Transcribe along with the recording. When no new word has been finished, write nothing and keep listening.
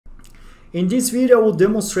In this video I will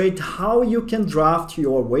demonstrate how you can draft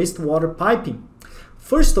your wastewater piping.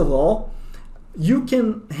 First of all, you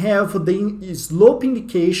can have the slope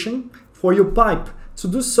indication for your pipe. To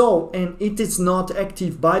do so, and it is not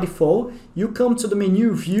active by default, you come to the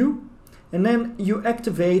menu view and then you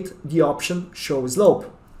activate the option show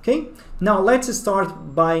slope. Okay, now let's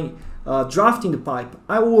start by drafting the pipe.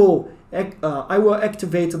 I will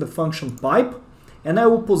activate the function pipe and I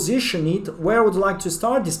will position it where I would like to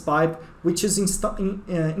start this pipe, which is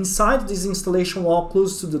inside this installation wall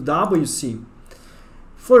close to the WC.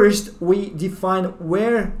 First, we define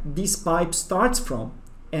where this pipe starts from,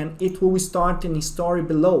 and it will start in the story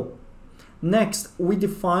below. Next, we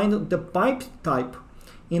define the pipe type.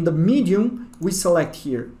 In the medium, we select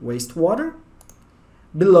here wastewater.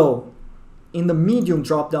 Below, in the medium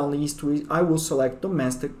drop-down list, I will select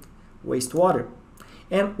domestic wastewater.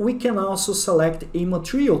 And we can also select a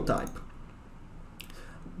material type.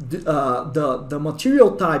 The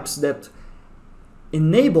material types that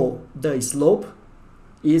enable the slope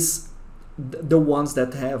is the ones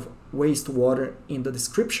that have wastewater in the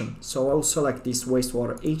description. So I will select this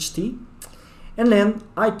wastewater HT, and then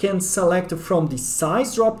I can select from the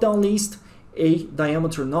size drop-down list a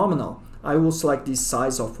diameter nominal. I will select this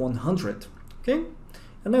size of 100. Okay,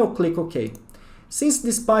 and I will click OK. Since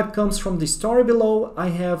this pipe comes from the story below, I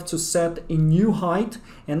have to set a new height,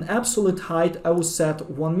 and absolute height I will set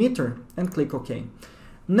 1 meter and click OK.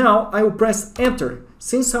 Now I will press enter.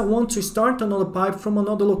 Since I want to start another pipe from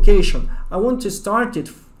another location, I want to start it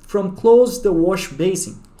from close the wash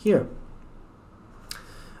basin here.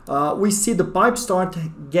 We see the pipe start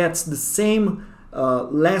gets the same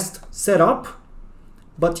last setup,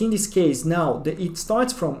 but in this case now it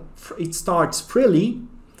starts freely,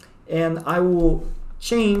 and I will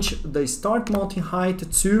change the start mounting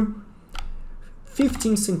height to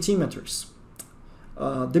 15 centimeters.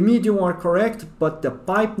 The medium are correct, but the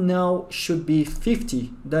pipe now should be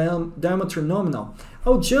 50 diameter nominal.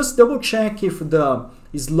 I'll just double check if the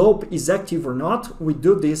slope is active or not. We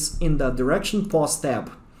do this in the direction pause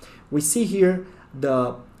tab. We see here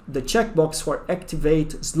the checkbox for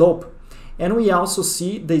activate slope, and we also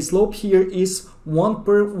see the slope here is 1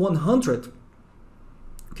 per 100.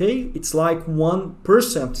 Okay, it's like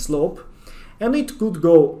 1% slope, and it could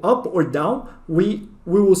go up or down. We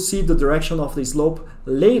will see the direction of the slope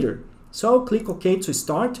later. So I'll click OK to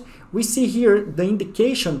start. We see here the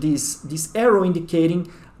indication, this arrow indicating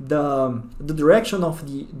the direction of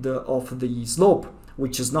the slope,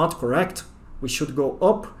 which is not correct. We should go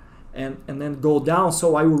up and then go down.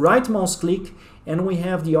 So I will right mouse click, and we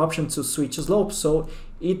have the option to switch slope, so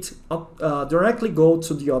it directly go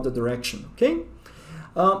to the other direction. Okay,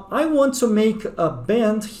 I want to make a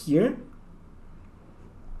bend here,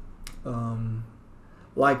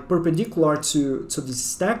 like perpendicular to this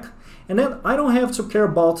stack, and then I don't have to care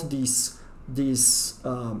about this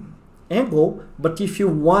angle. But if you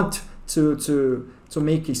want to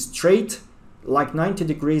make a straight, like 90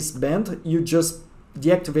 degrees bend, you just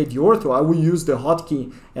deactivate the ortho. I will use the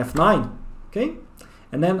hotkey F9. Okay,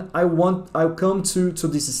 and then I'll come to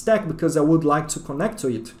this stack because I would like to connect to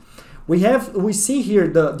it. We see here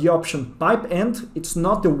the option pipe end. It's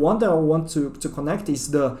not the one that I want to connect, it's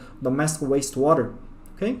the domestic wastewater.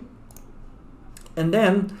 Okay, and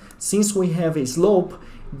then since we have a slope,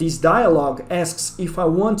 this dialog asks if I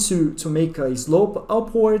want to make a slope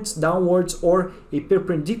upwards, downwards, or a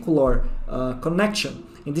perpendicular connection.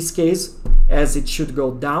 In this case, as it should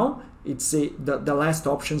go down, it's the last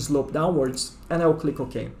option, slope downwards, and I will click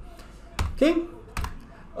OK. Okay,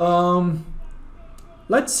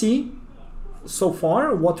 let's see so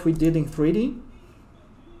far what we did in 3D.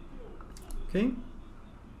 Okay,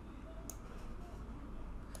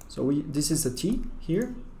 so this is a T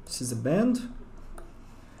here, this is a bend,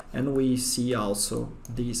 and we see also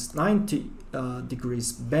this 90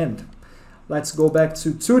 degrees bend. Let's go back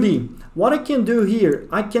to 2D. What I can do here,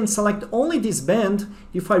 I can select only this bend.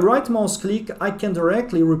 If I right mouse click, I can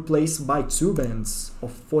directly replace by 2 bends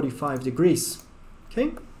of 45 degrees.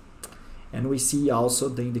 Okay, and we see also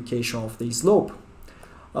the indication of the slope.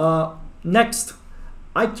 Next,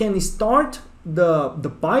 I can start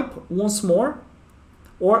the pipe once more,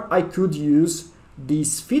 or I could use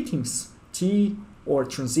these fittings, T or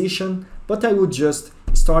transition, but I would just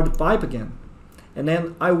start the pipe again. And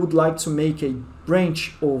then I would like to make a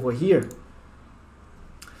branch over here.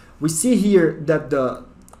 We see here that the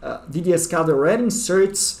DDS-CAD already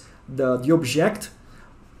inserts the object,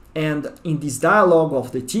 and in this dialog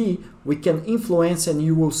of the T, we can influence, and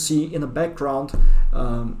you will see in the background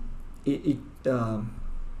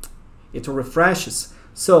it refreshes.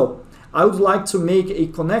 So I would like to make a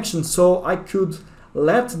connection, so I could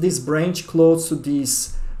let this branch close to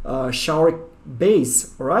this shower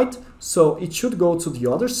base, alright? So it should go to the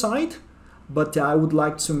other side, but I would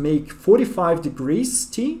like to make 45 degrees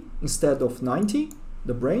T instead of 90,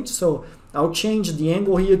 the branch. So I'll change the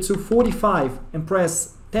angle here to 45 and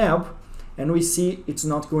press tab, and we see it's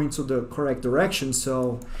not going to the correct direction.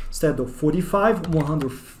 So instead of 45,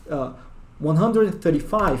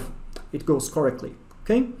 135, it goes correctly,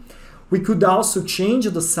 okay? We could also change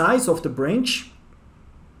the size of the branch,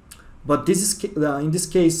 but this is in this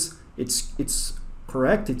case it's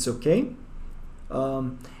correct, it's okay.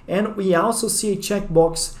 And we also see a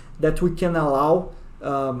checkbox that we can allow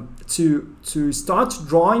to start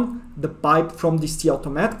drawing the pipe from this T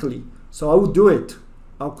automatically. So I will do it.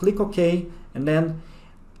 I'll click OK, and then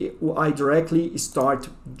I directly start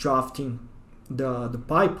drafting the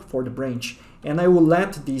pipe for the branch, and I will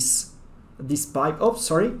let this pipe. Oh,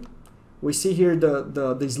 sorry. We see here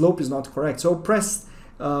the slope is not correct. So I'll press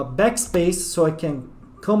backspace so I can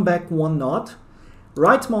come back one knot,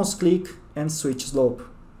 right mouse click and switch slope.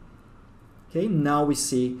 Okay, now we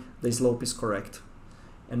see the slope is correct.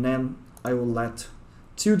 And then I will let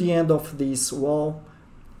to the end of this wall,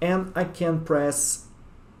 and I can press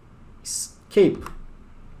escape.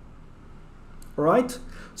 Alright,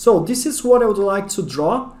 so this is what I would like to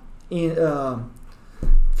draw in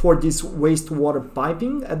for this wastewater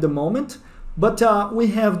piping at the moment, but we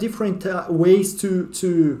have different ways to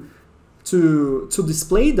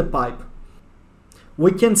display the pipe.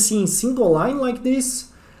 We can see in single line like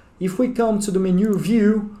this. If we come to the menu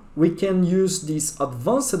view, we can use this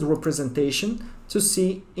advanced representation to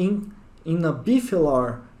see in a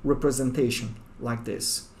bifilar representation like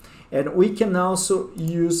this. And we can also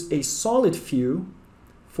use a solid view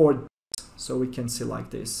for this, so we can see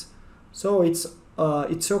like this. So it's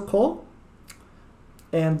your call,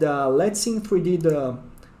 and let's see in 3D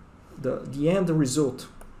the end result.